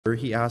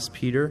He asked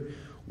Peter,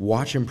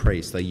 "Watch and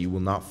pray so that you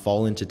will not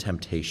fall into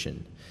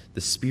temptation.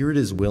 The spirit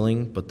is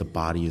willing, but the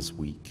body is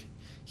weak."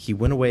 He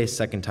went away a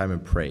second time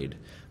and prayed,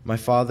 "My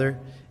Father,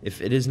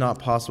 if it is not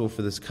possible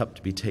for this cup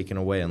to be taken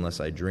away unless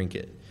I drink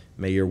it,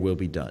 may your will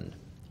be done."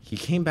 He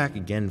came back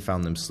again and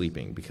found them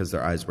sleeping, because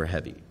their eyes were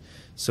heavy.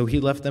 So he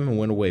left them and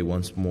went away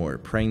once more,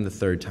 praying the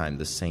third time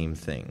the same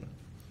thing.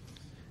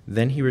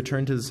 Then he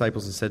returned to the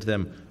disciples and said to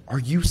them, "Are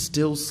you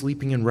still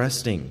sleeping and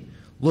resting?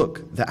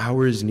 Look, the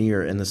hour is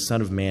near, and the Son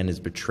of Man is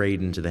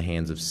betrayed into the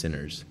hands of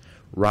sinners.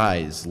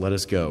 Rise, let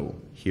us go.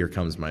 Here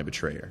comes my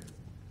betrayer."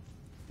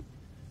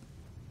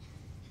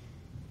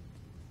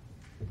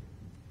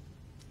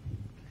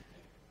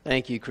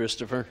 Thank you,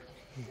 Christopher.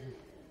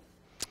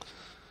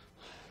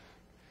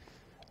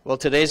 Well,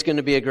 today's going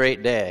to be a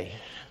great day.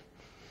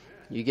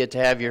 You get to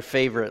have your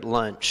favorite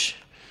lunch.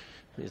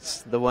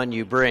 It's the one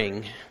you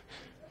bring,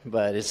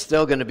 but it's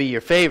still going to be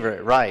your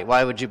favorite, right?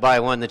 Why would you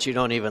buy one that you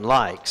don't even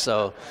like?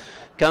 So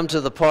come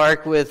to the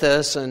park with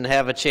us and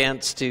have a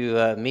chance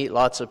to meet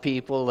lots of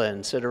people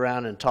and sit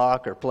around and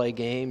talk or play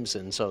games,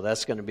 and so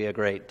that's going to be a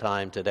great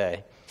time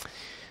today.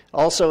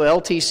 Also,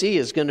 LTC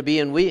is going to be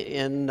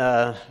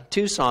in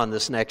Tucson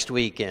this next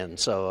weekend,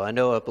 so I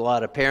know a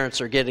lot of parents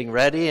are getting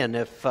ready, and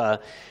if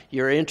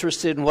you're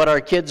interested in what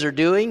our kids are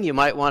doing, you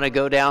might want to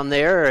go down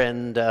there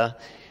and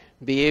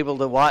be able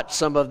to watch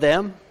some of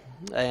them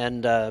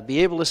and be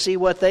able to see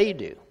what they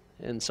do.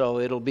 And so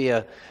it'll be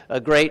a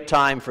great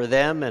time for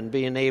them and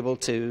being able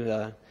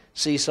to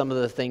see some of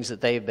the things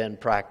that they've been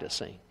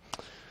practicing.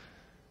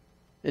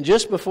 And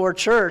just before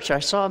church, I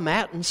saw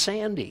Matt and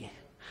Sandy.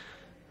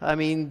 I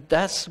mean,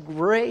 that's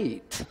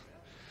great.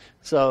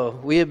 So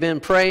we have been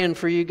praying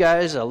for you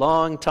guys a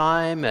long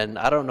time, and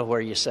I don't know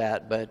where you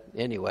sat, but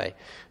anyway.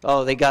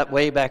 Oh, they got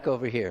way back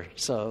over here.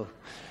 So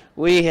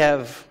we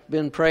have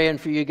been praying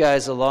for you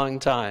guys a long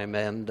time,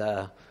 and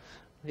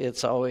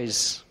it's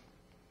always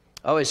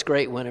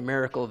great when a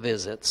miracle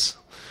visits.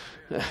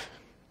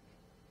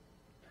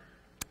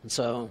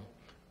 So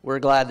we're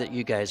glad that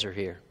you guys are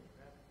here.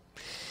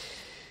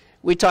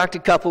 We talked a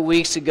couple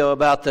weeks ago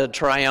about the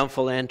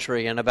triumphal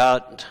entry and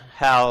about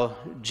how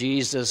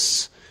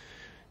Jesus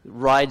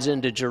rides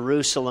into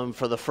Jerusalem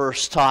for the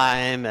first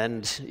time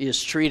and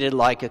is treated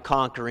like a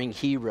conquering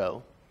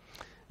hero.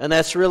 And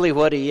that's really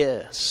what he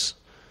is.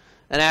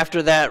 And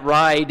after that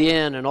ride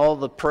in and all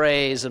the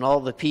praise and all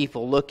the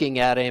people looking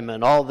at him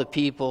and all the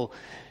people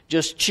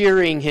just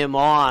cheering him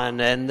on,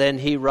 and then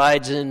he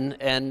rides in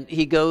and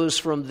he goes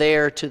from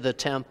there to the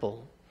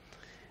temple.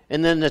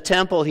 And then the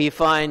temple, he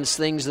finds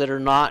things that are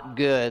not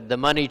good. The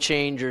money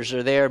changers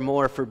are there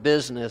more for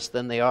business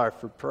than they are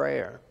for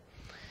prayer.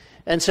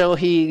 And so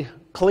he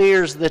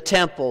clears the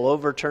temple,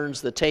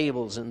 overturns the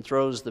tables, and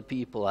throws the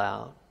people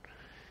out.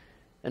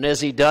 And as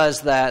he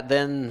does that,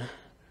 then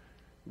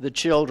the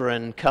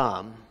children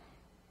come,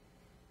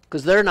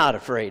 because they're not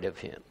afraid of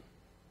him.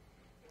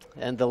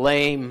 And the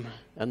lame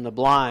and the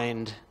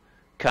blind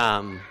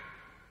come,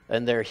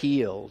 and they're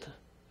healed.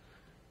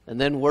 And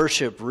then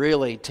worship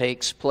really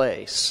takes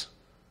place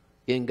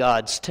in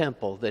God's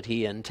temple that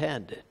he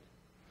intended.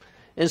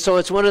 And so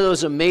it's one of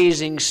those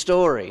amazing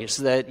stories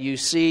that you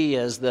see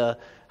as the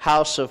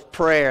house of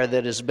prayer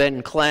that has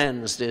been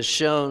cleansed is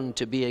shown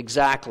to be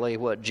exactly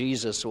what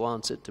Jesus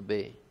wants it to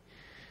be.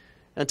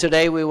 And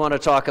today we want to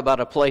talk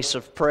about a place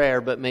of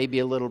prayer, but maybe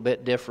a little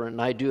bit different.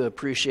 And I do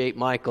appreciate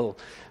Michael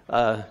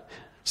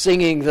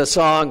singing the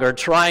song or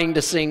trying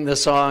to sing the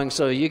song,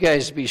 so you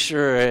guys be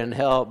sure and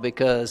help,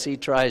 because he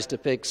tries to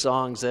pick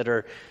songs that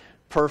are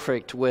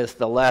perfect with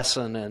the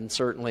lesson, and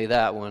certainly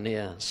that one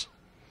is.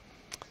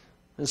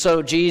 And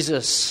so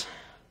Jesus,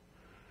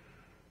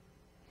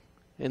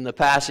 in the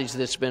passage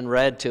that's been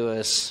read to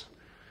us,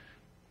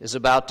 is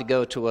about to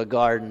go to a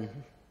garden,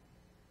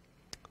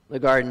 the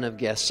Garden of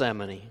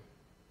Gethsemane.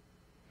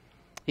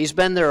 He's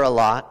been there a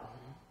lot.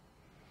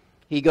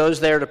 He goes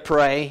there to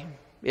pray.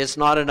 It's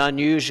not an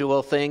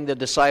unusual thing. The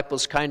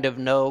disciples kind of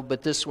know,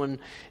 but this one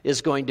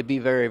is going to be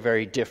very,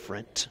 very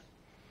different.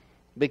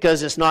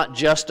 Because it's not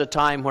just a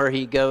time where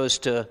he goes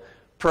to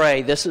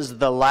pray. This is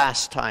the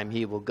last time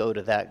he will go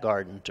to that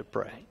garden to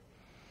pray.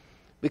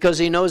 Because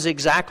he knows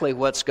exactly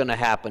what's going to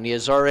happen. He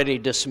has already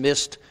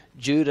dismissed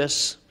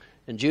Judas,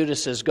 and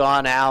Judas has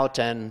gone out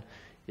and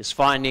is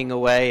finding a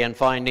way and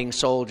finding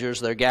soldiers.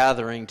 They're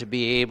gathering to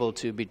be able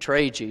to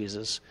betray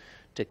Jesus,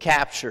 to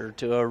capture,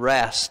 to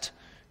arrest,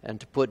 and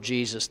to put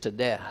Jesus to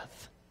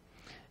death.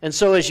 And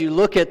so as you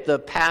look at the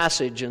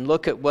passage and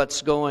look at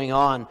what's going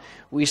on,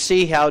 we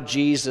see how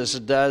Jesus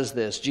does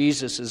this.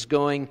 Jesus is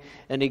going,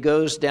 and he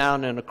goes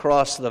down and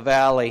across the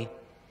valley,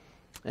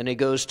 and he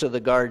goes to the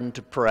garden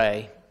to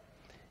pray.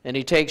 And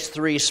he takes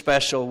 3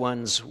 special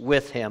ones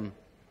with him.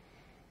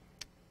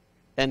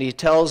 And he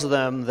tells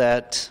them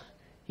that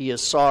he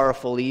is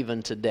sorrowful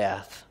even to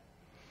death.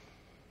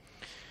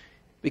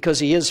 Because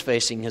he is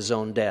facing his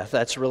own death.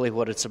 That's really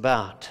what it's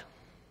about.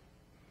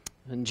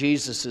 And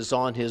Jesus is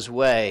on his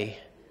way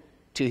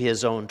to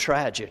his own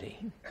tragedy.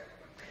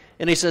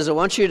 And he says, I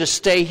want you to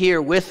stay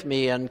here with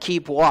me and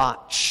keep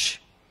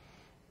watch.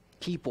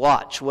 Keep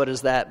watch. What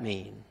does that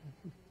mean?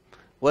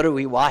 What are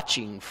we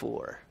watching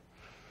for?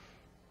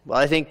 Well,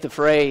 I think the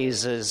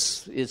phrase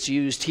as it's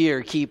used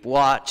here, keep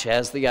watch,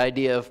 has the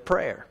idea of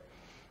prayer.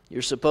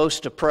 You're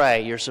supposed to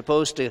pray. You're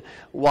supposed to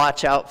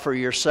watch out for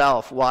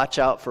yourself, watch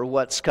out for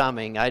what's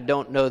coming. I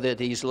don't know that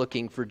he's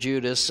looking for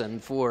Judas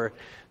and for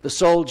the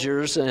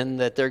soldiers and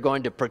that they're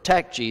going to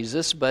protect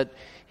Jesus, but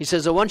he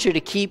says, I want you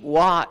to keep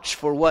watch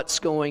for what's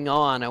going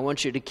on. I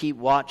want you to keep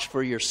watch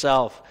for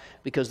yourself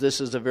because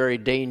this is a very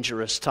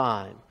dangerous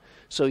time.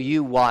 So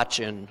you watch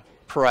and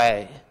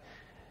pray.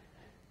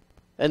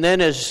 And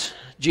then as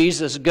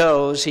Jesus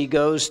goes, he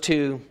goes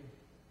to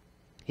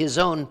his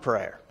own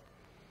prayer.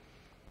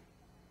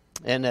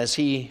 And as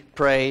he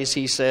prays,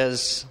 he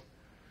says,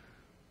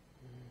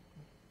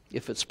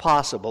 if it's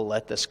possible,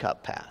 let this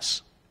cup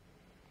pass.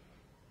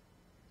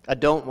 I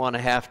don't want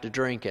to have to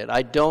drink it.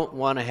 I don't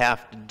want to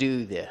have to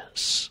do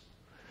this.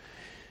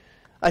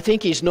 I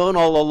think he's known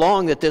all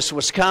along that this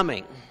was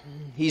coming.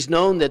 He's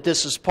known that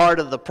this is part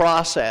of the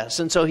process.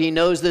 And so he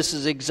knows this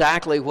is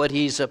exactly what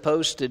he's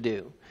supposed to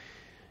do.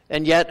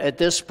 And yet at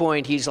this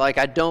point, he's like,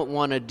 I don't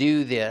want to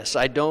do this.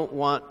 I don't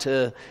want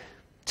to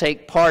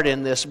take part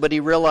in this, but he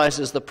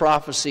realizes the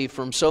prophecy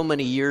from so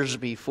many years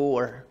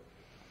before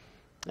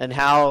and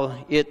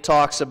how it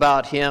talks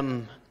about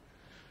him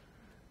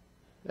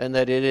and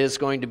that it is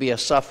going to be a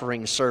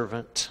suffering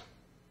servant.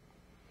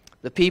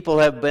 The people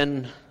have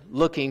been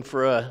looking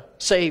for a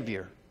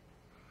Savior.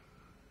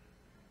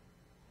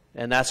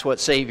 And that's what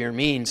Savior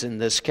means in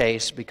this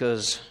case,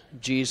 because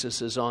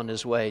Jesus is on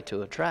his way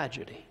to a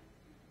tragedy.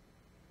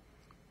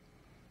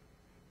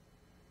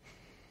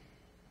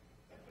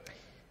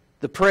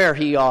 The prayer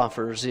he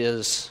offers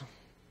is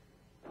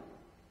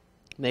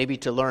maybe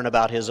to learn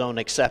about his own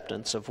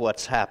acceptance of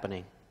what's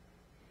happening.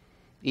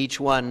 Each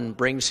one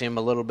brings him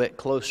a little bit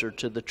closer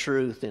to the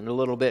truth and a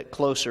little bit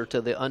closer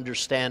to the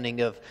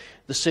understanding of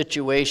the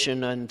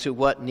situation and to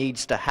what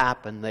needs to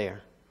happen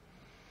there.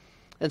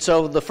 And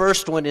so the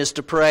first one is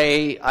to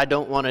pray, I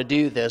don't want to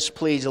do this.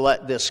 Please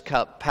let this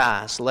cup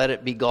pass. Let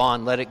it be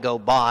gone. Let it go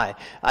by.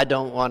 I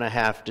don't want to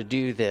have to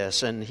do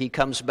this. And he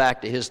comes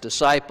back to his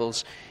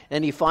disciples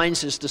and he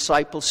finds his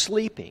disciples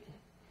sleeping.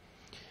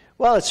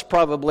 Well, it's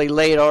probably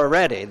late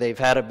already. They've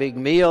had a big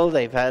meal.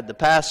 They've had the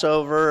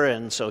Passover.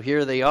 And so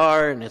here they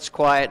are and it's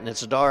quiet and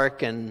it's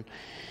dark. And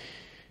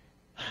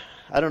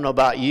I don't know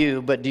about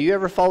you, but do you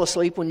ever fall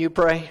asleep when you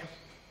pray?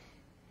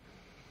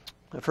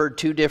 I've heard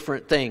two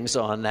different things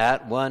on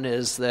that. One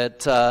is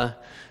that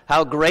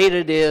how great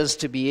it is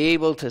to be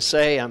able to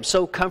say, I'm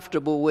so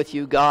comfortable with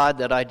you, God,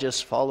 that I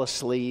just fall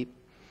asleep.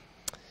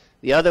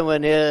 The other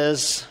one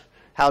is,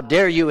 how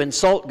dare you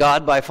insult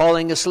God by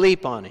falling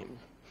asleep on him?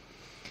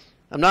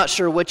 I'm not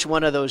sure which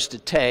one of those to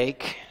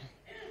take.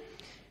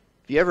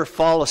 If you ever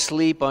fall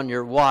asleep on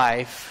your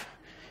wife,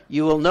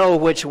 you will know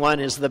which one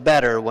is the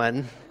better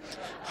one.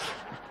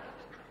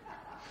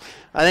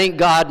 I think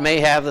God may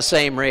have the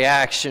same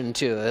reaction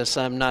to us.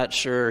 I'm not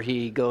sure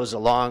he goes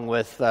along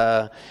with,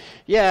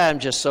 I'm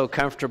just so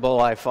comfortable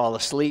I fall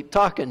asleep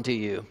talking to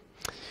you.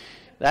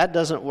 That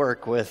doesn't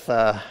work with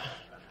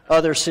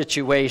other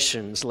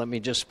situations, let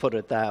me just put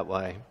it that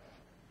way.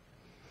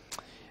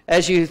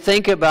 As you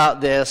think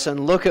about this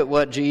and look at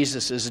what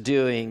Jesus is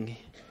doing,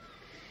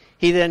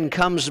 he then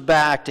comes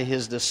back to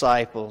his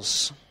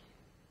disciples.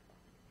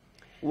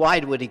 Why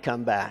would he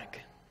come back?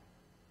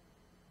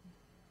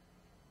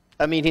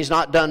 I mean, he's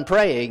not done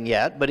praying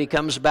yet, but he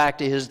comes back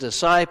to his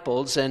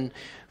disciples and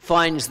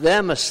finds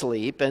them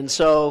asleep. And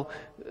so,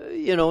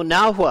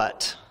 now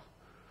what?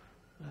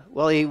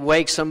 Well, he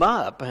wakes them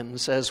up and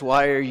says,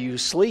 why are you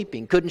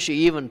sleeping? Couldn't you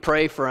even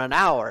pray for an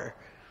hour?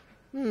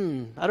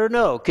 I don't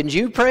know. Can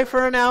you pray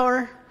for an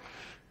hour?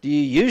 Do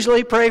you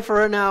usually pray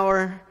for an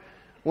hour?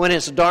 When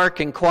it's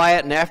dark and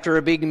quiet and after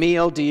a big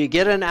meal, do you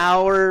get an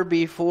hour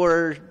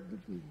before?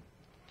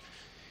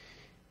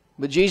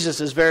 But Jesus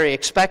is very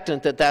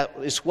expectant that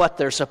is what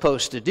they're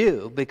supposed to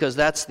do, because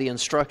that's the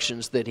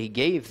instructions that he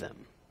gave them.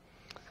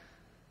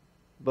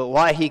 But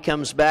why he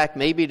comes back,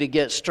 maybe to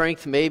get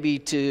strength, maybe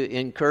to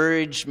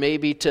encourage,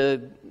 maybe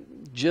to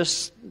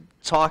just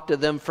talk to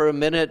them for a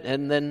minute,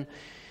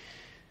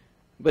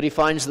 but he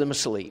finds them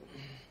asleep.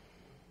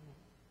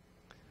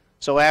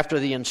 So after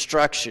the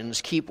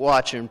instructions, keep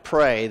watch and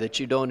pray that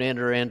you don't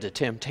enter into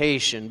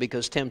temptation,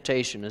 because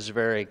temptation is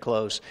very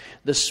close.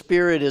 The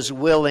spirit is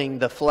willing,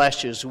 the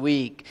flesh is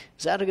weak.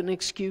 Is that an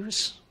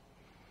excuse?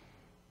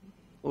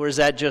 Or is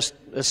that just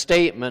a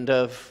statement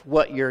of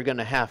what you're going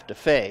to have to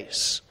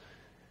face?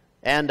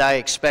 And I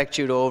expect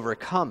you to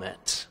overcome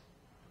it.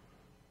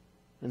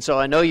 And so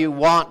I know you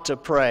want to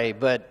pray,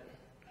 but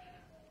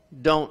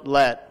don't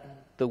let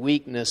the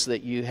weakness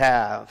that you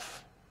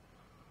have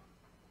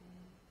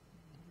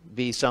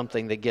be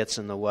something that gets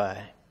in the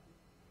way.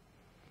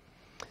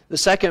 The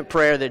second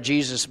prayer that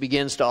Jesus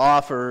begins to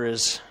offer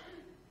is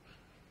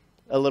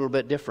a little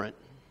bit different.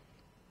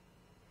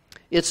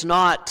 It's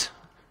not,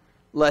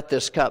 let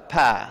this cup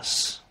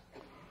pass.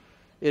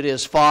 It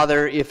is,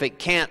 Father, if it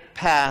can't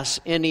pass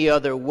any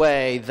other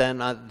way than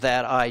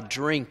that I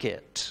drink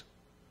it,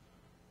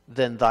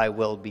 then thy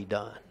will be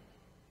done.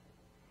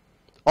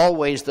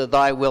 Always the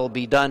thy will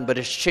be done, but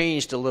it's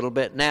changed a little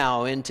bit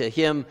now into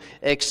him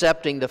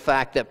accepting the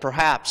fact that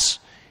perhaps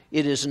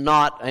it is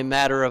not a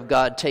matter of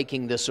God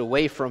taking this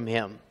away from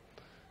him,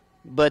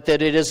 but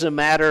that it is a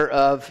matter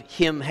of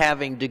him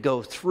having to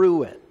go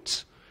through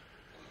it.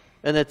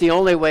 And that the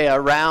only way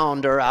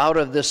around or out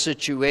of this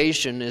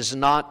situation is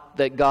not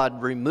that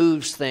God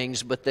removes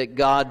things, but that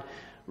God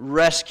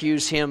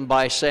rescues him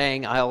by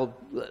saying,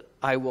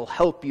 I will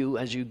help you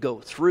as you go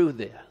through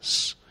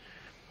this.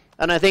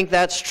 And I think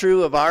that's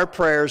true of our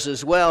prayers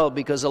as well,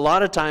 because a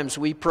lot of times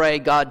we pray,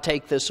 God,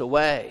 take this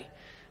away.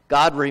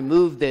 God,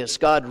 remove this.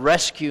 God,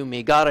 rescue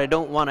me. God, I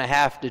don't want to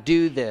have to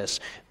do this.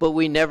 But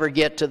we never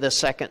get to the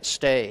second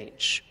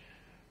stage,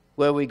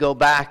 where we go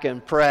back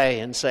and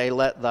pray and say,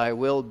 let thy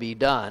will be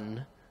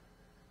done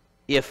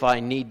if I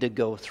need to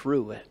go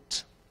through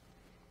it.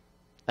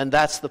 And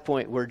that's the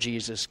point where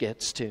Jesus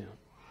gets to.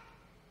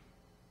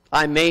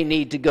 I may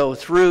need to go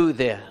through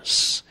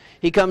this.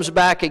 He comes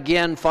back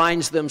again,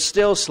 finds them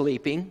still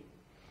sleeping.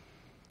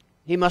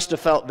 He must have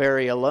felt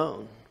very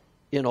alone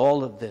in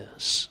all of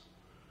this.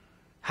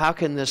 How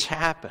can this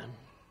happen?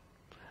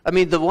 I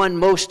mean, the one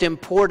most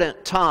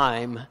important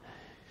time,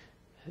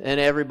 and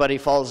everybody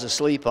falls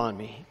asleep on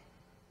me.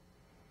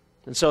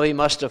 And so he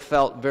must have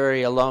felt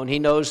very alone. He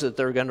knows that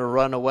they're going to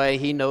run away.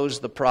 He knows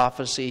the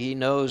prophecy. He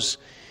knows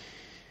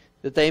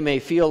that they may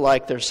feel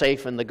like they're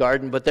safe in the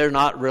garden, but they're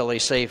not really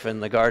safe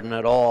in the garden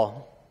at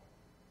all.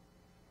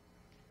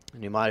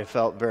 And he might have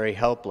felt very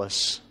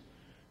helpless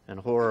and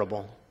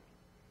horrible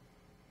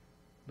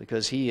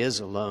because he is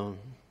alone.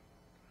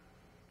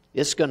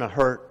 It's going to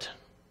hurt.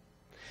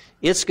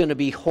 It's going to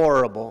be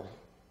horrible.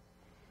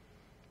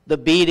 The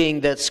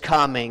beating that's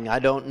coming, I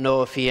don't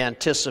know if he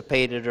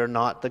anticipated or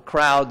not. The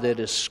crowd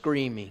that is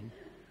screaming.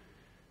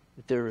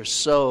 There is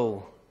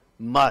so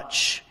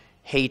much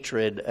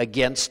hatred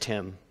against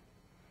him.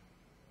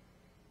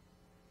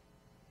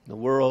 The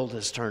world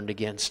has turned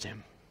against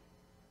him.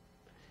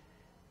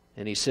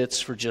 And he sits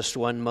for just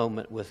one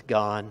moment with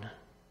God,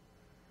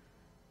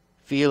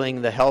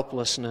 feeling the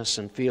helplessness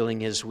and feeling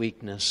his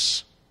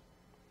weakness.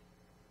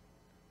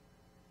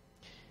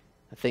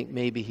 I think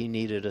maybe he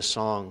needed a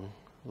song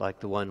like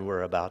the one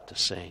we're about to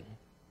sing.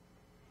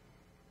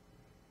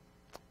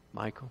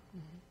 Michael?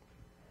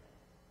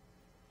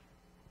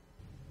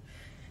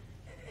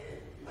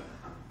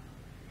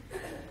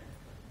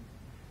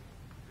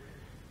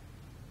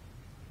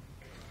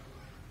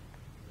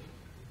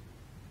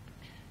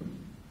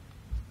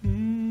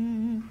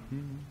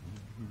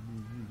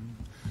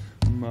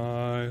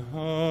 My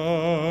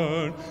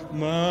heart,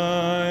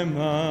 my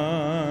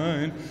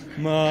mind,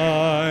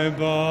 my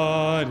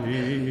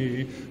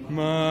body,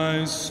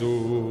 my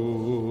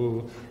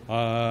soul,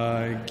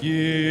 I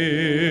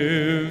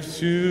give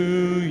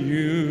to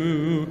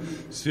you.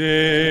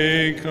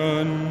 Take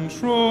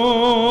control.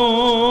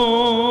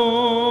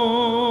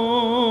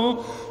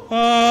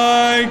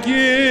 I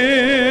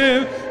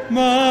give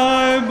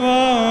my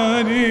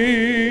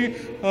body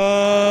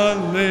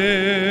a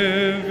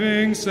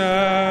living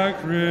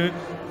sacrifice.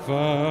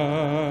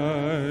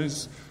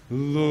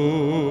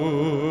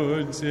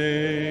 Lord,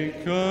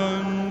 take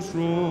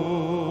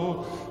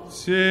control.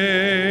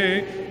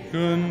 Take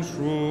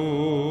control.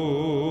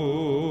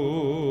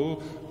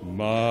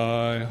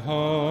 My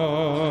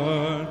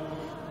heart,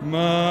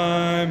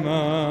 my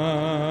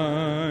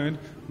mind,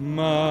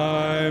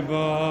 my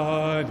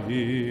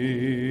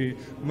body,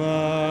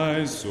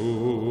 my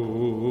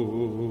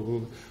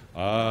soul,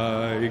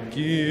 I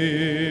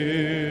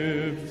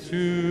give to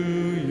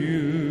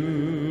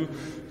you.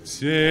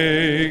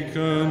 Take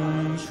control.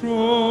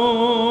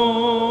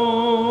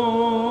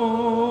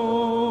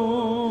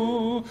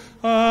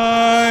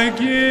 I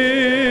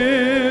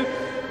give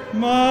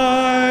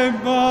my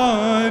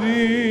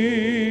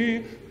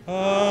body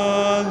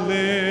a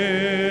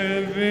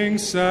living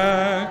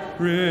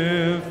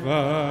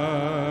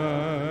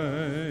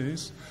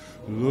sacrifice.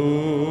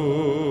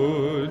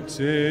 Lord,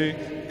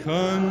 take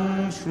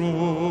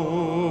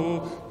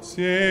control.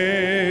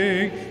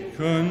 Take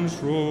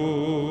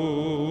control.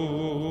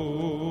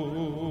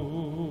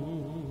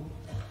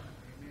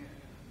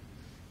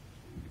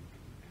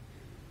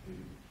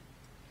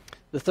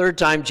 The third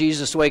time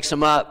Jesus wakes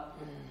him up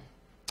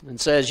and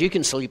says, you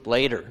can sleep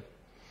later.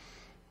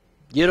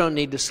 You don't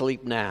need to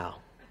sleep now.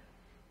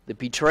 The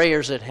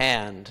betrayer's at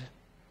hand.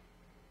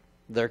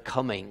 They're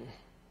coming.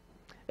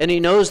 And he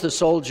knows the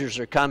soldiers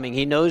are coming.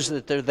 He knows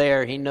that they're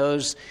there. He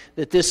knows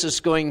that this is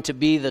going to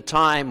be the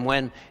time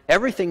when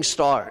everything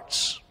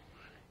starts.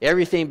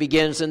 Everything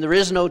begins, and there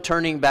is no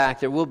turning back.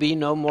 There will be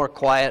no more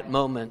quiet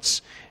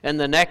moments. And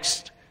the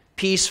next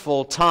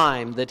peaceful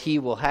time that he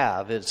will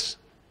have is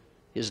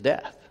his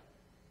death.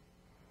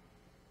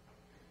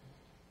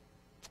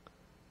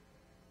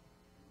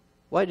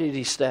 Why did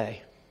he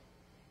stay?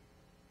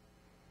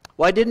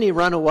 Why didn't he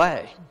run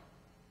away?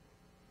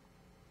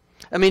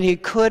 I mean, he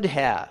could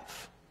have.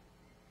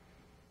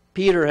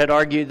 Peter had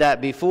argued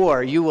that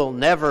before. You will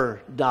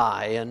never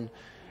die. And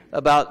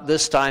about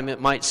this time,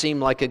 it might seem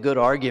like a good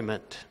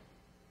argument.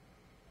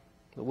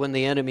 But when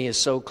the enemy is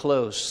so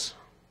close,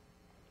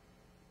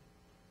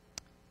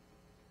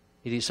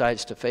 he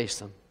decides to face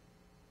them.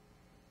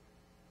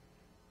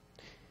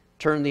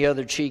 Turn the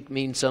other cheek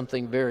means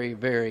something very,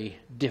 very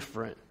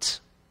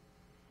different.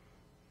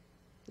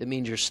 It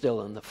means you're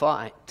still in the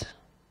fight.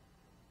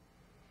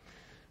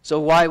 So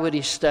why would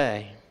he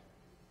stay?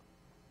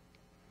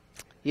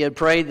 He had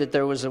prayed that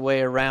there was a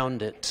way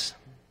around it.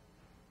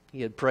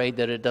 He had prayed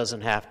that it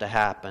doesn't have to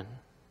happen.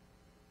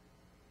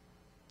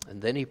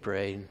 And then he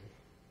prayed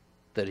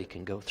that he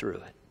can go through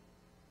it.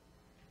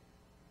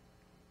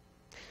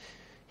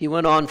 He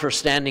went on for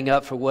standing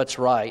up for what's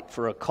right,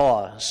 for a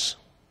cause.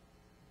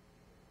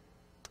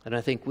 And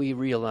I think we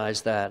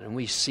realize that and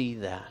we see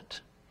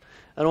that.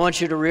 I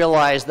want you to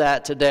realize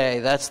that today.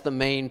 That's the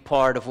main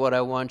part of what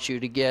I want you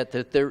to get,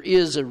 that there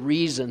is a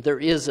reason, there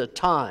is a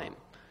time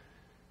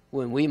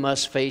when we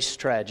must face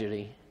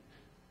tragedy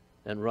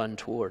and run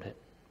toward it.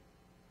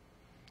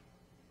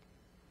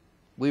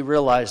 We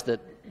realize that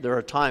there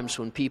are times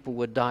when people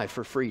would die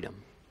for freedom.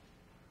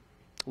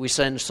 We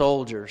send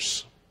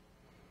soldiers.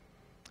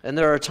 And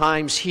there are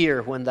times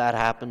here when that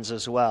happens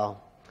as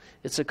well.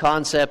 It's a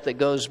concept that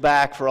goes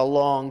back for a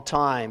long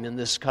time in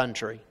this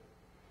country.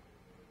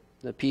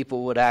 That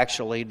people would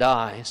actually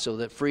die so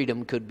that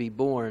freedom could be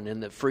born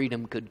and that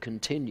freedom could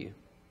continue.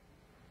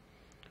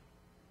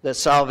 That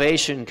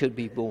salvation could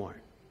be born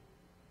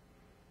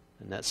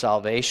and that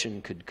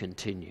salvation could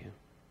continue.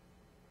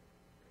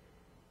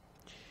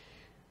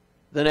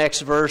 The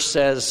next verse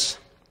says,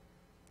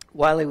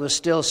 while he was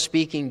still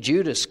speaking,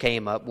 Judas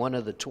came up, one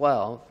of the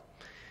 12,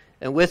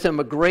 and with him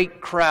a great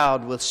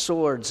crowd with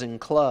swords and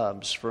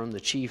clubs from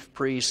the chief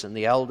priests and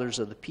the elders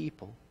of the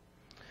people.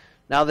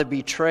 Now the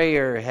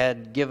betrayer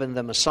had given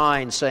them a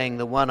sign saying,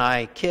 the one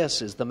I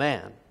kiss is the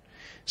man.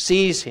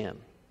 Seize him.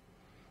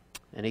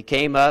 And he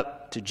came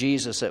up to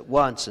Jesus at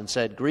once and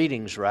said,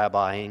 greetings,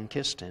 Rabbi, and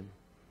kissed him.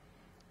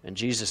 And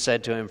Jesus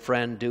said to him,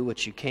 friend, do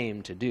what you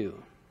came to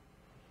do.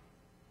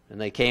 And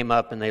they came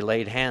up and they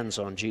laid hands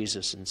on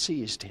Jesus and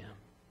seized him.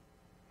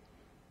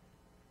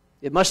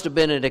 It must have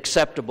been an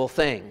acceptable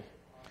thing.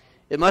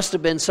 It must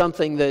have been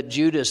something that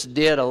Judas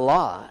did a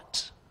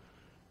lot.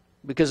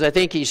 Because I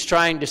think he's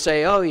trying to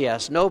say, oh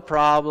yes, no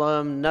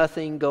problem,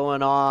 nothing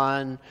going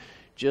on,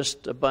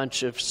 just a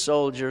bunch of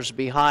soldiers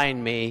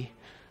behind me.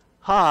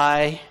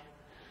 Hi.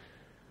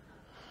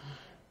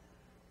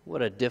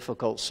 What a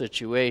difficult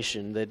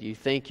situation that you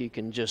think you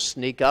can just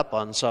sneak up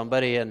on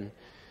somebody and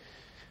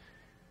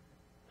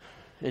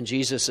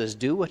Jesus says,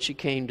 do what you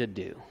came to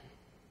do.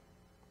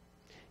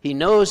 He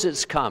knows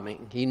it's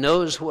coming. He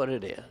knows what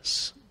it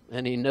is.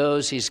 And he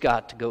knows he's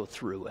got to go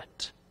through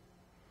it.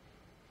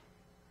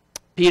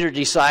 Peter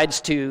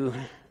decides to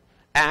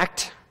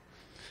act.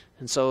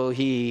 And so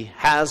he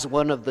has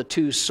one of the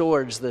two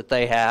swords that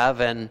they have.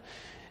 And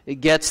he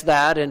gets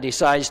that and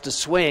decides to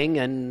swing.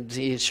 And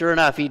sure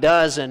enough, he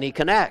does. And he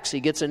connects. He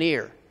gets an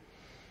ear.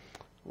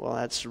 Well,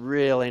 that's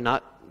really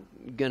not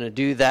going to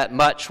do that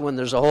much when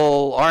there's a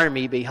whole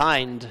army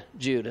behind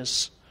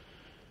Judas.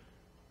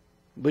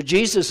 But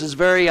Jesus is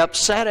very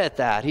upset at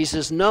that. He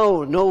says,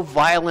 no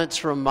violence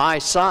from my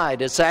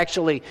side. It's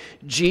actually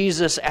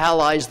Jesus'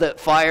 allies that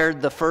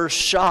fired the first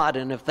shot.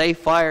 And if they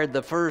fired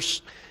the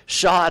first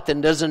shot,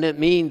 then doesn't it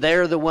mean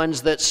they're the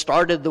ones that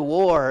started the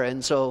war?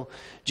 And so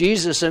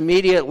Jesus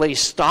immediately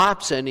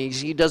stops and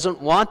he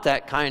doesn't want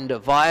that kind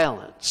of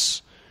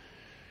violence.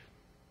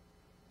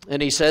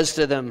 And he says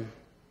to them,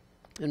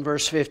 in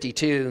verse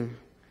 52,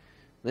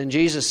 then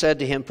Jesus said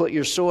to him, put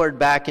your sword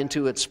back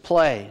into its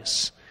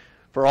place,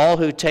 for all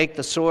who take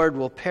the sword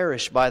will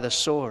perish by the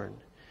sword.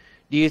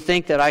 Do you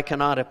think that I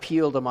cannot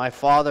appeal to my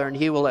Father, and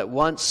he will at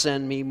once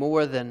send me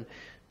more than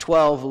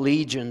 12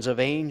 legions of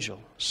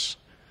angels?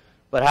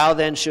 But how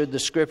then should the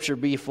scripture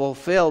be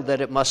fulfilled that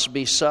it must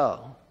be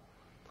so?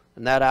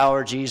 In that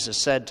hour Jesus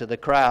said to the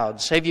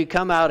crowds, have you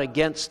come out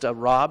against a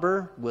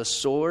robber with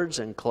swords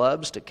and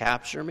clubs to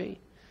capture me?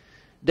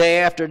 Day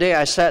after day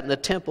I sat in the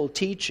temple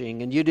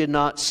teaching, and you did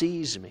not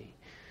seize me.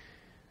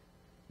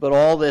 But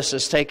all this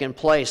has taken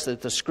place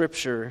that the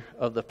scripture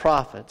of the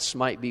prophets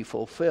might be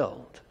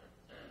fulfilled.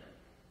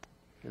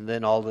 And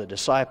then all the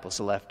disciples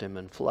left him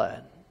and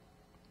fled.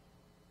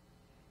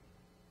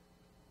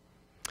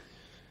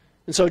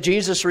 And so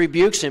Jesus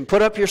rebukes him,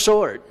 put up your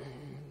sword.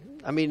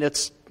 I mean,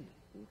 it's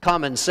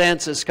common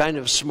sense. It's kind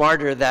of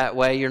smarter that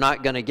way. You're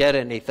not going to get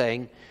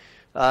anything.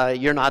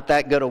 You're not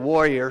that good a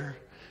warrior,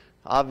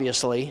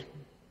 obviously.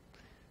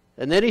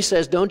 And then he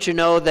says, don't you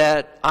know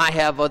that I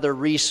have other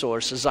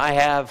resources?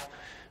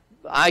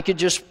 I could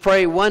just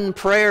pray one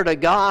prayer to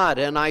God,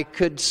 and I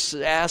could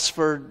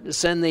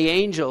send the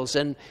angels,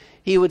 and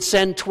he would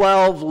send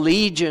 12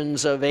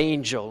 legions of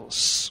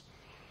angels.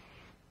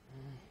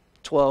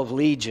 12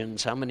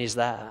 legions, how many is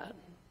that?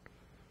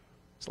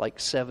 It's like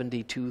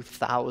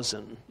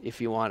 72,000, if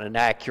you want an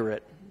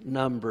accurate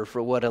number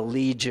for what a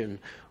legion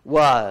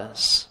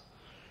was.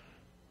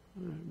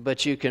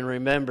 But you can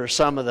remember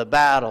some of the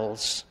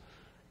battles.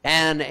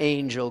 An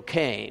angel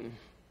came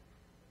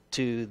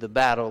to the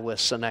battle with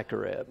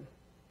Sennacherib.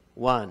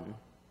 One.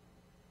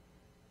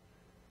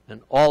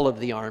 and all of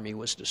the army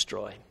was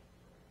destroyed.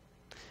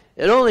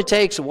 It only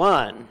takes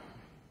one.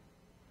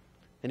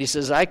 And he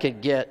says, I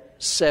could get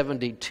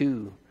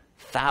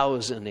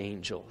 72,000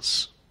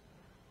 angels.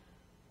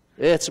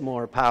 It's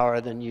more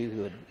power than you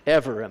would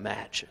ever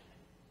imagine.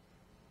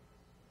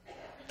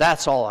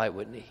 That's all I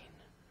would need.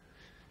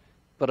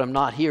 But I'm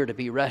not here to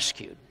be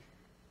rescued.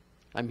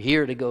 I'm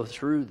here to go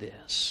through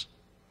this.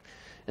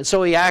 And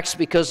so he acts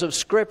because of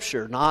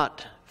Scripture,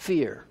 not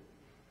fear.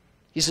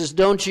 He says,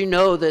 don't you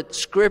know that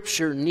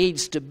Scripture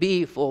needs to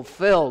be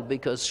fulfilled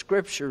because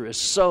Scripture is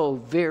so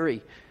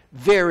very,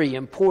 very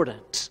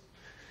important.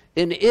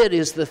 And it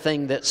is the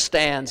thing that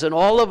stands. And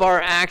all of our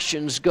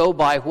actions go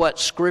by what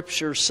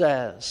Scripture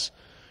says.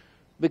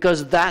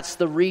 Because that's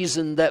the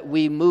reason that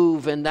we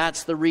move, and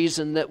that's the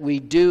reason that we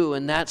do,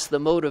 and that's the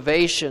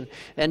motivation.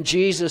 And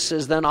Jesus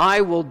says, then I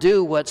will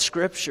do what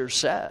Scripture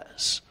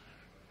says.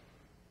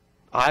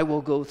 I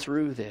will go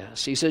through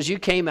this. He says, you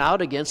came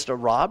out against a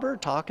robber,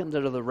 talking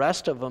to the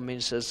rest of them. He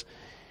says,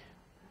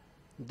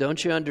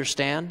 don't you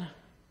understand?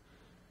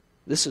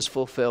 This is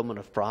fulfillment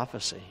of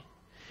prophecy.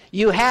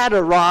 You had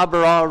a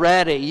robber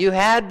already. You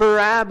had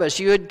Barabbas.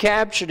 You had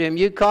captured him.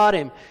 You caught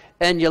him,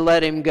 and you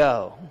let him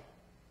go.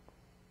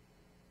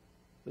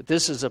 But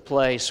this is a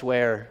place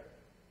where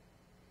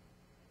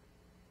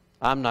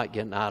I'm not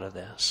getting out of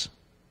this.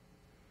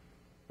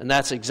 And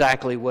that's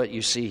exactly what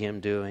you see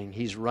him doing.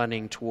 He's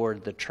running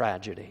toward the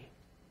tragedy.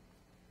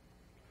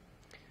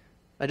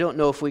 I don't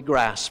know if we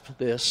grasp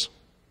this.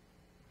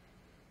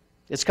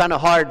 It's kind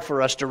of hard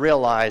for us to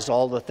realize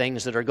all the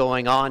things that are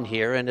going on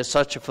here, and it's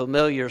such a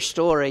familiar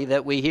story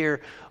that we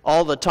hear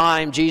all the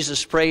time.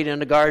 Jesus prayed in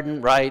the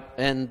garden, right,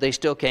 and they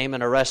still came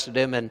and arrested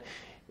him, and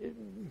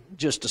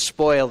just to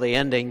spoil the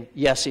ending,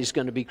 yes, he's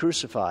going to be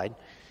crucified,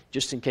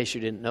 just in case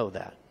you didn't know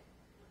that.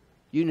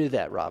 You knew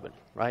that, Robin,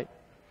 right?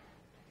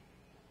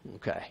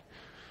 Okay.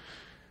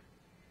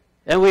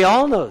 And we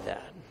all know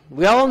that.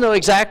 We all know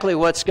exactly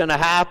what's going to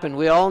happen.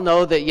 We all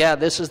know that, yeah,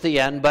 this is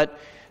the end, but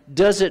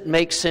does it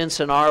make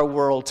sense in our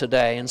world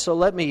today? And so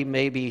let me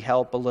maybe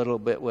help a little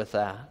bit with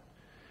that.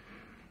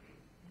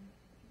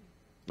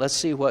 Let's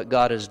see what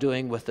God is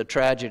doing with the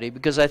tragedy,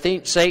 because I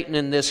think Satan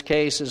in this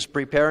case is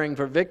preparing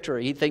for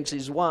victory. He thinks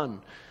he's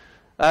won.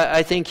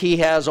 I think he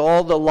has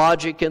all the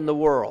logic in the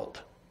world,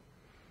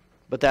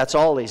 but that's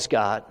all he's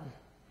got,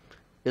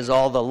 is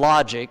all the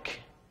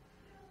logic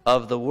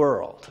of the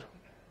world.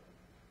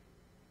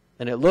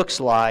 And it looks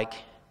like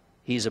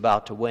he's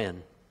about to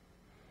win.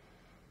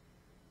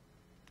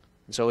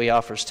 And so he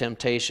offers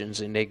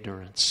temptations in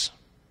ignorance.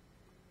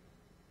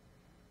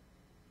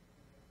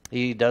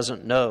 He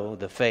doesn't know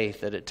the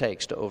faith that it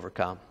takes to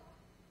overcome.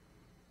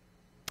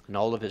 And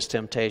all of his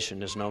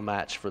temptation is no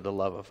match for the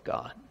love of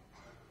God.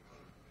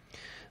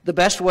 The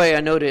best way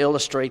I know to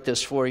illustrate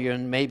this for you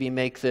and maybe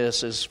make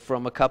this is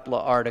from a couple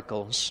of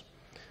articles.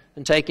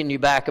 And taking you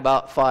back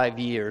about 5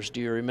 years,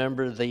 do you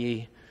remember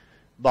the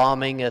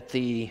bombing at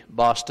the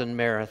Boston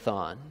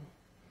Marathon?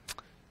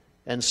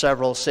 And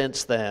several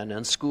since then,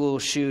 and school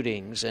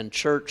shootings and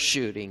church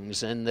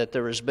shootings, and that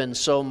there has been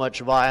so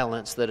much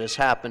violence that has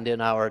happened in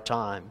our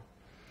time.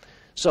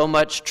 So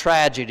much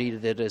tragedy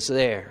that is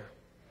there.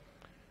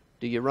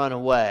 Do you run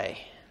away,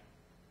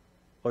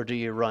 or do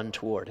you run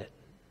toward it?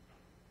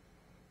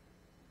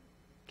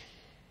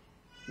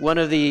 One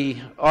of the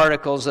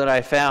articles that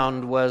I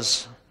found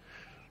was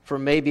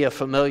from maybe a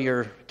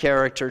familiar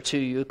character to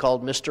you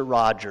called Mr.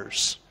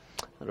 Rogers.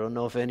 I don't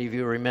know if any of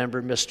you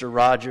remember Mr.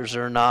 Rogers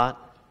or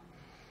not.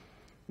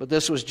 But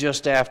this was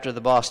just after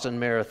the Boston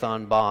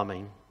Marathon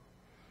bombing.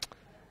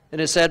 And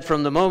it said,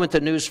 from the moment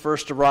the news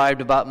first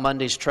arrived about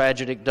Monday's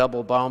tragic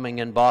double bombing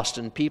in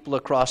Boston, people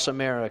across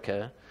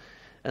America,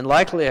 and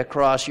likely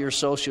across your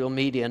social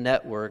media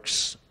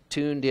networks,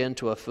 tuned in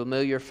to a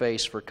familiar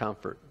face for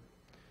comfort,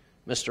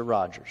 Mr.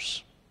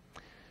 Rogers.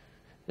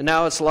 And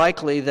now it's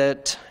likely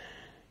that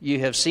you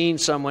have seen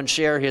someone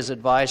share his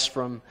advice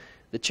from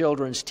the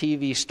children's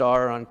TV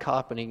star on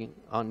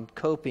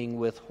coping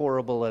with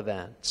horrible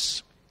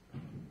events.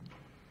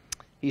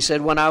 He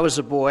said, when I was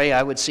a boy,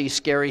 I would see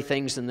scary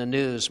things in the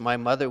news. My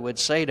mother would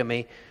say to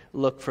me,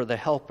 look for the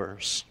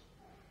helpers.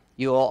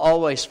 You will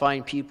always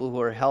find people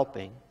who are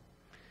helping.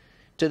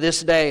 To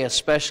this day,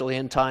 especially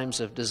in times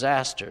of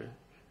disaster,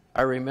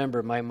 I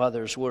remember my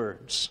mother's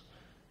words.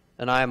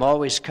 And I am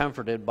always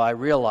comforted by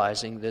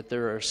realizing that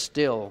there are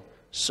still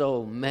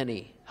so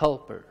many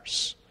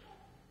helpers,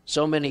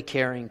 so many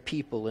caring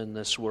people in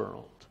this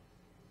world.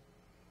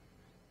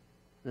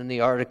 And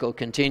the article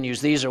continues,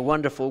 these are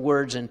wonderful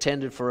words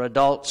intended for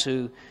adults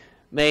who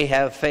may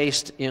have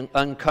faced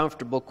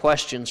uncomfortable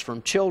questions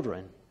from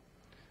children.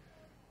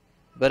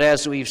 But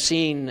as we've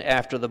seen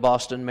after the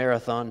Boston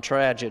Marathon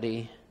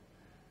tragedy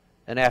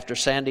and after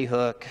Sandy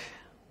Hook,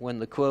 when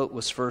the quote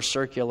was first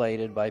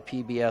circulated by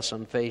PBS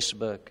on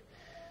Facebook,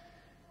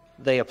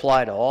 they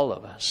apply to all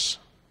of us.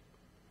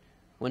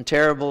 When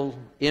terrible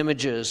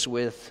images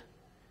with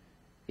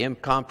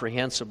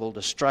incomprehensible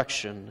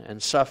destruction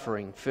and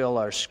suffering fill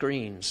our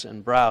screens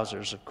and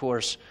browsers, of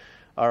course,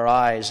 our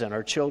eyes and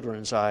our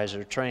children's eyes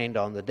are trained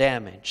on the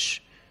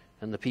damage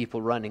and the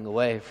people running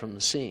away from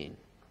the scene.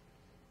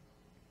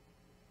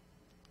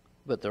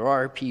 But there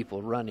are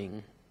people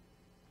running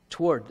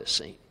toward the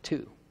scene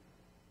too.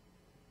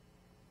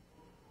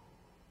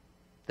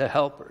 The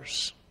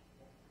helpers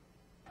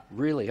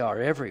really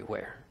are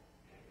everywhere.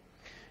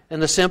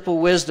 And the simple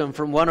wisdom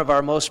from one of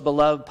our most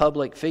beloved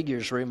public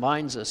figures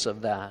reminds us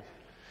of that.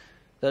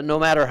 That no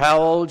matter how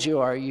old you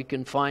are, you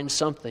can find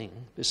something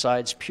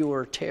besides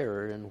pure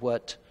terror in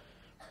what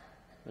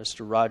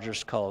Mr.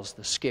 Rogers calls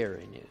the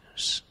scary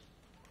news.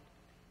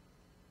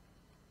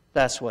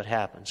 That's what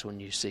happens when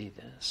you see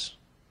this.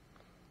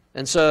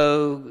 And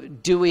so,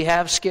 do we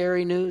have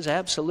scary news?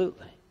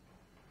 Absolutely.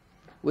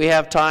 We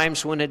have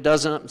times when it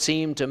doesn't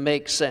seem to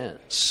make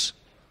sense.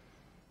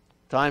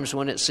 Times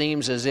when it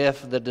seems as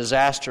if the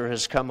disaster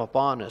has come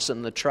upon us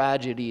and the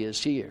tragedy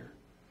is here.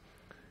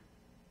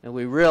 And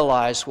we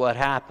realize what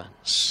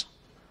happens.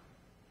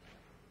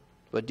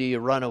 But do you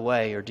run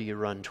away or do you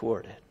run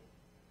toward it?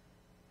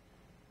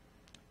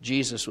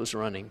 Jesus was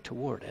running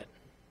toward it.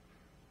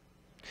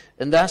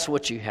 And that's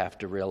what you have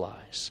to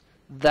realize.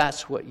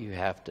 That's what you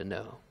have to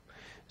know.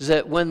 Is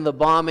that when the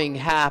bombing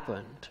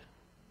happened,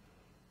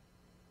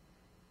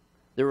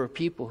 there were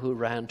people who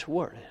ran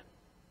toward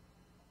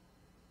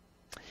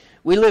it.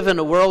 We live in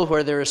a world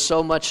where there is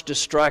so much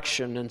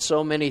destruction and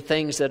so many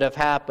things that have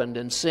happened,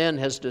 and sin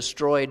has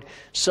destroyed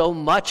so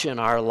much in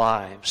our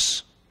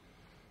lives.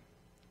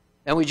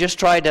 And we just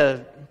try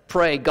to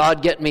pray,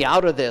 God, get me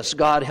out of this.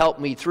 God, help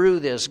me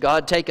through this.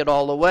 God, take it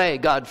all away.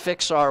 God,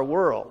 fix our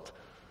world.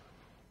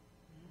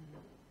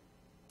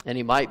 And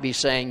He might be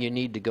saying you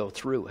need to go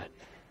through it.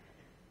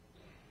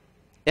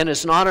 And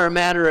it's not a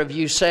matter of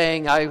you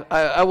saying,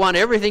 I want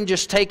everything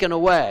just taken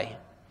away.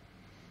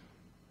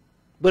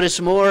 But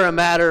it's more a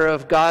matter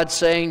of God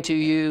saying to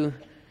you,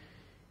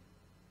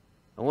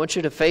 I want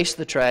you to face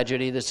the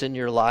tragedy that's in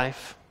your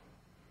life.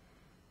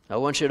 I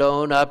want you to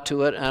own up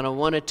to it, and I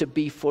want it to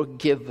be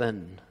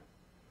forgiven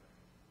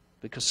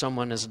because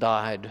someone has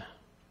died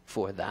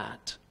for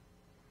that.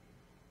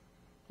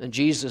 And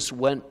Jesus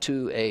went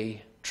to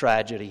a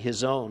tragedy,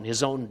 his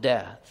own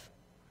death.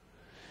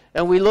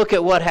 And we look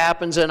at what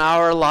happens in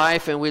our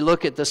life, and we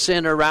look at the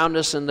sin around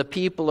us and the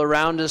people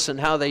around us and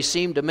how they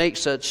seem to make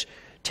such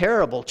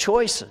terrible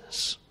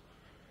choices.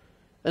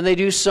 And they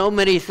do so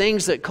many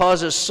things that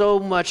cause us so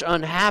much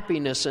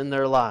unhappiness in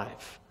their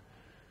life.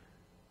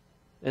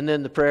 And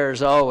then the prayer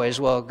is always,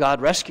 well,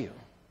 God rescue.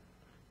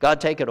 God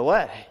take it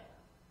away.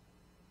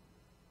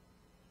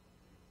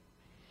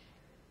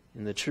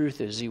 And the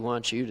truth is, He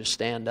wants you to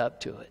stand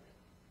up to it.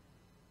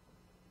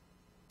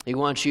 He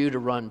wants you to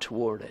run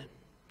toward it.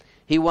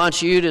 He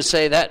wants you to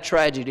say that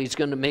tragedy is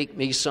going to make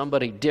me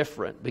somebody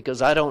different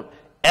because I don't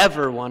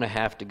ever want to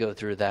have to go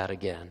through that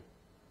again.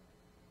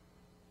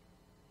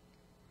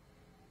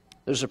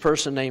 There's a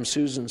person named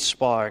Susan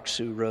Sparks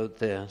who wrote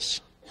this.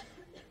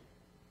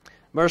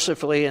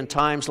 Mercifully, in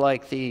times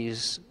like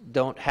these,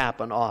 don't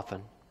happen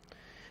often.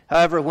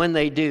 However, when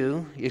they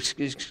do, it's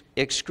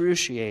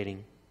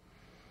excruciating.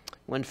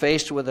 When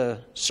faced with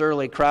a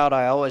surly crowd,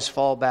 I always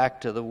fall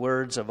back to the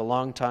words of a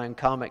longtime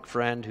comic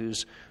friend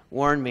who's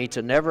warned me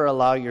to never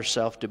allow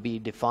yourself to be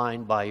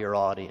defined by your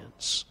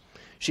audience.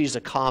 She's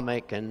a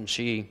comic, and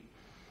she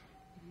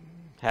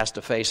has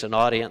to face an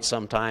audience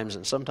sometimes,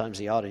 and sometimes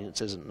the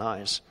audience isn't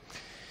nice.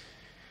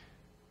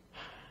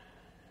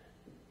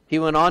 He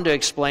went on to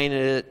explain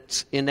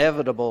it's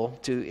inevitable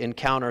to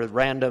encounter a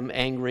random,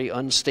 angry,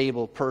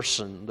 unstable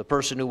person, the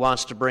person who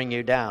wants to bring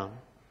you down.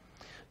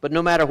 But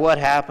no matter what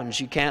happens,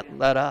 you can't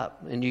let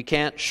up, and you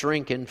can't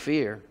shrink in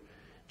fear.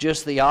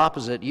 Just the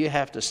opposite, you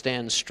have to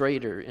stand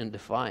straighter in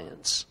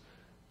defiance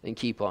and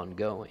keep on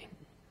going.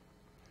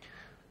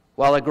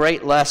 While a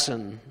great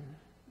lesson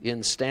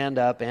in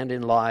stand-up and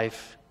in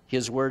life,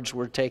 his words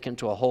were taken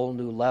to a whole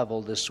new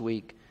level this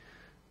week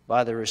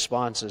by the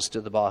responses to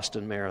the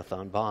Boston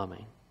Marathon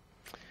bombing.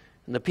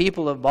 And the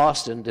people of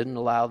Boston didn't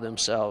allow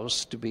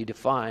themselves to be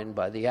defined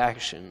by the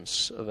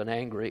actions of an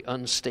angry,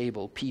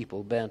 unstable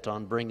people bent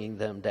on bringing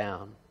them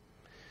down.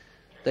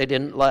 They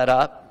didn't let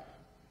up.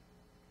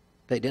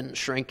 They didn't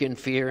shrink in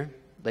fear.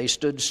 They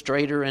stood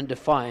straighter in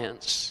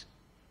defiance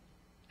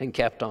and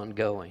kept on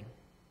going.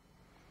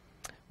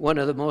 One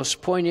of the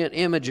most poignant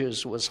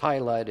images was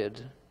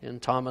highlighted in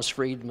Thomas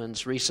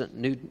Friedman's recent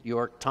New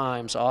York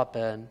Times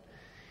op-ed.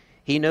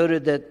 He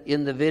noted that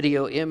in the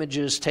video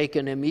images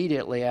taken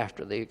immediately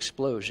after the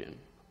explosion,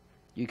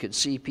 you could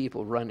see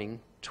people running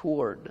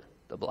toward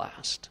the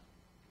blast.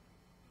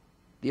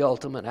 The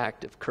ultimate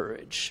act of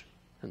courage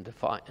and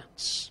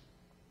defiance.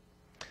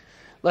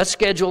 Let's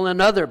schedule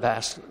another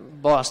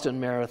Boston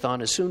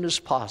Marathon as soon as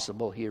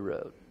possible, he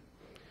wrote.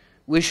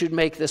 We should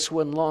make this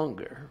one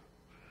longer,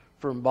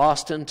 from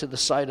Boston to the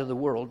site of the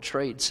World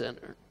Trade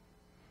Center,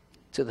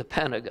 to the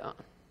Pentagon,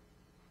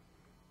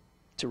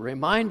 to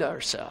remind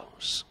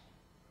ourselves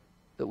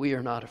that we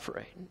are not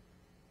afraid.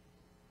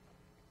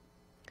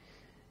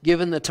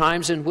 Given the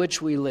times in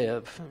which we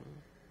live,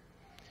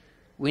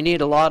 we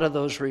need a lot of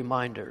those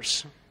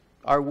reminders.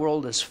 Our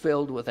world is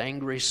filled with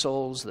angry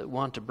souls that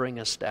want to bring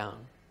us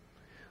down.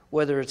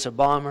 Whether it's a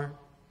bomber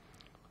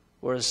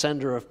or a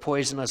sender of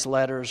poisonous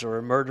letters, or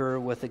a murderer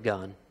with a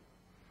gun.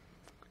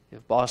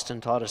 If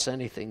Boston taught us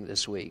anything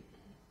this week,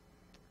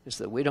 it's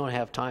that we don't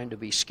have time to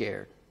be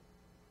scared.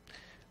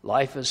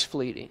 Life is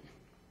fleeting.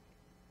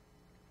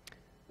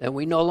 And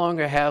we no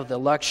longer have the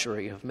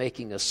luxury of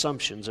making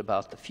assumptions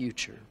about the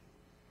future.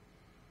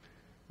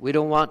 We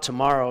don't want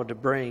tomorrow to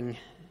bring.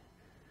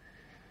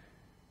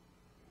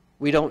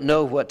 We don't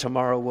know what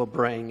tomorrow will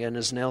bring. And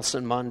as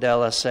Nelson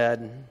Mandela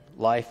said,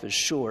 life is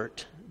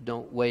short.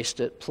 Don't waste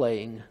it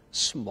playing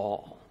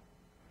small.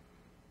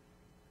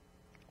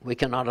 We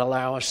cannot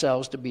allow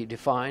ourselves to be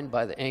defined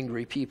by the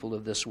angry people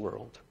of this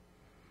world.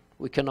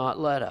 We cannot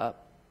let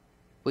up.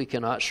 We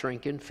cannot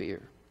shrink in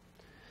fear.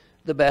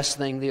 The best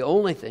thing, the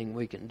only thing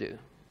we can do,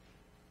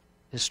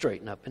 is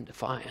straighten up in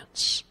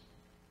defiance.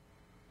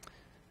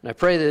 And I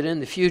pray that in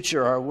the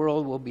future our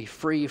world will be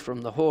free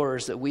from the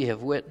horrors that we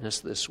have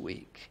witnessed this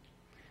week.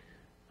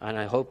 And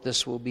I hope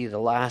this will be the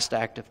last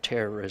act of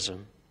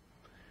terrorism.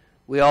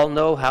 We all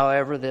know,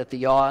 however, that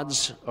the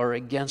odds are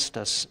against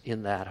us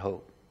in that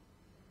hope.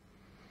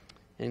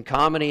 In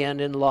comedy and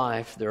in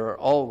life, there will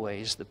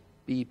always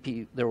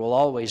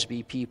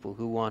be people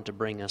who want to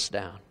bring us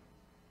down.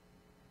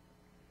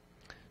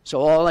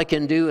 So all I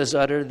can do is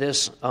utter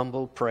this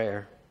humble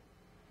prayer.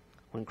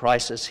 When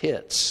crisis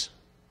hits,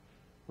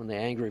 when the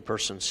angry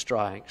person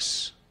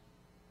strikes,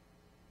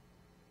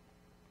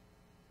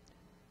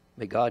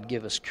 may God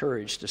give us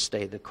courage to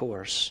stay the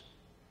course,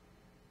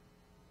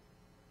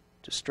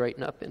 to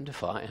straighten up in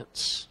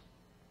defiance,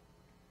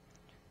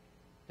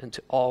 and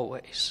to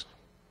always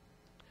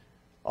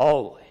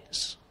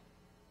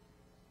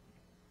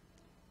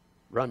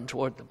run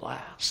toward the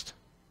blast.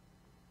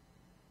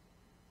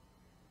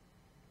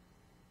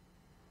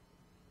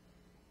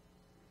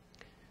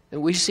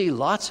 And we see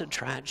lots of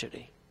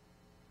tragedy.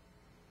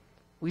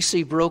 We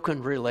see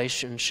broken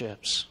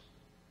relationships.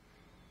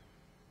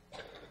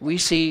 We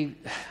see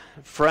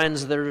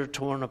friends that are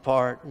torn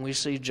apart. And we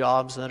see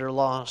jobs that are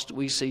lost.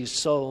 We see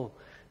so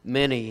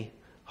many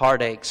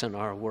heartaches in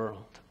our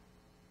world.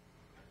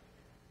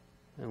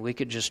 And we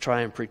could just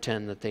try and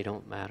pretend that they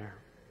don't matter.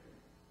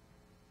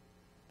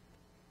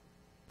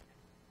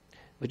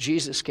 But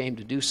Jesus came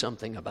to do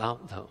something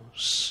about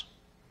those.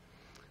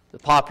 The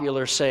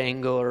popular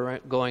saying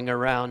going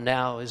around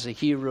now is a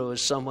hero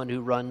is someone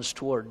who runs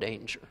toward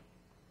danger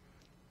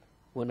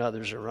when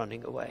others are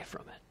running away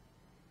from it.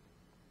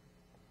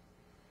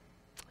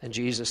 And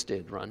Jesus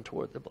did run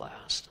toward the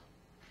blast,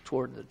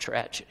 toward the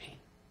tragedy,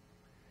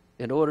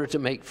 in order to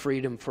make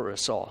freedom for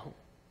us all.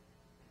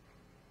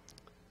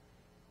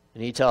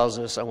 And he tells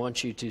us, I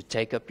want you to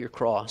take up your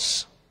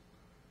cross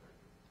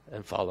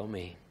and follow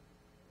me.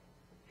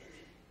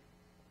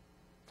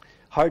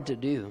 Hard to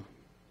do.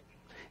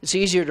 It's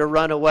easier to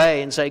run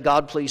away and say,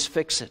 God, please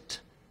fix it.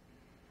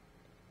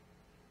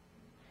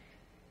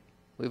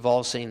 We've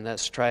all seen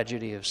this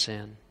tragedy of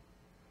sin.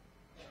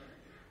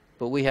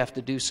 But we have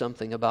to do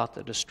something about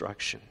the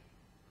destruction.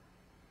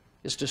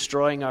 It's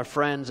destroying our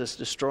friends. It's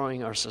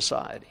destroying our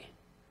society.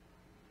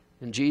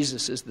 And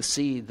Jesus is the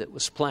seed that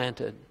was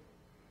planted.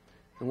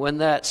 And when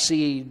that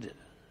seed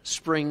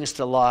springs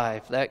to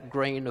life, that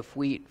grain of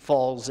wheat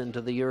falls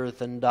into the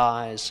earth and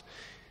dies,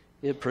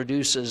 it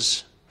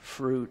produces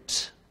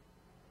fruit.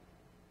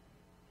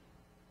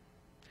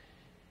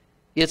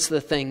 It's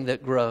the thing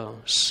that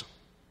grows.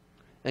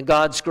 And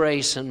God's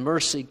grace and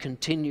mercy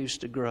continues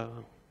to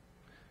grow.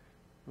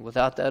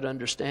 Without that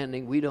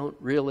understanding, we don't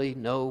really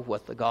know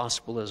what the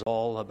gospel is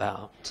all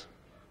about.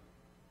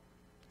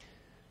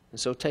 And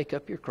so take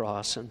up your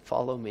cross and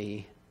follow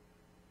me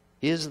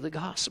is the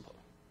gospel.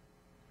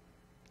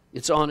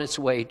 It's on its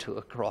way to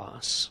a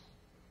cross.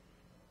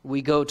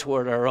 We go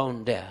toward our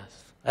own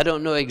death. I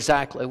don't know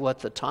exactly what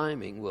the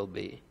timing will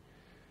be,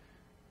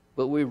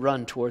 but we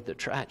run toward the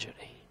tragedy.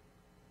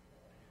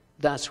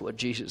 That's what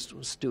Jesus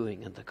was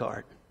doing in the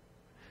garden.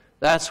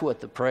 That's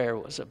what the prayer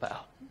was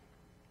about.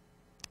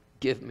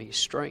 Give me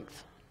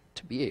strength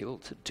to be able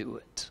to do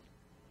it.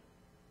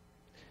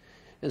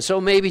 And so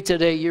maybe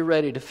today you're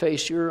ready to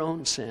face your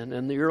own sin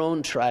and your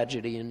own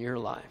tragedy in your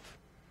life.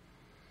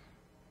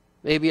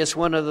 Maybe it's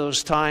one of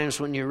those times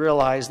when you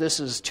realize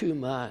this is too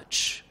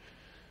much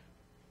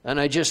and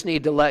I just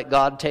need to let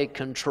God take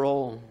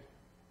control.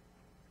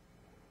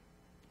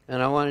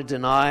 And I want to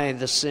deny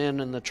the sin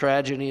and the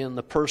tragedy and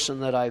the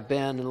person that I've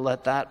been and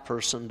let that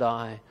person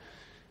die.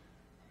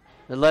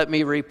 And let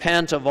me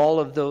repent of all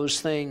of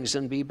those things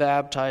and be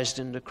baptized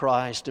into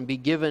Christ and be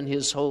given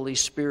His Holy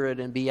Spirit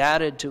and be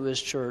added to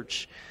His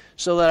church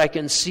so that I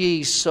can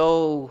see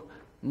so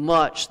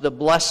much the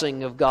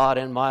blessing of God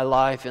in my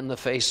life in the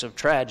face of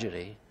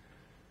tragedy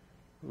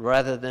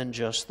rather than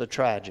just the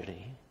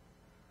tragedy.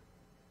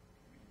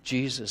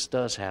 Jesus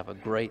does have a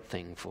great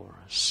thing for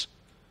us.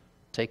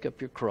 Take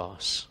up your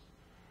cross.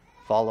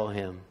 Follow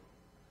Him.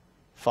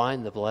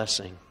 Find the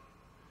blessing.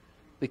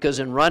 Because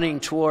in running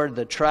toward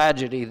the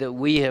tragedy that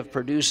we have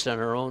produced in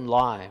our own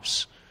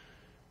lives,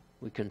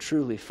 we can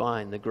truly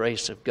find the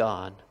grace of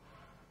God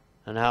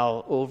and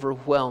how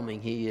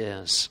overwhelming He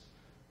is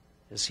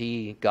as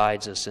He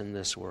guides us in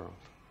this world.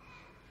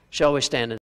 Shall we stand and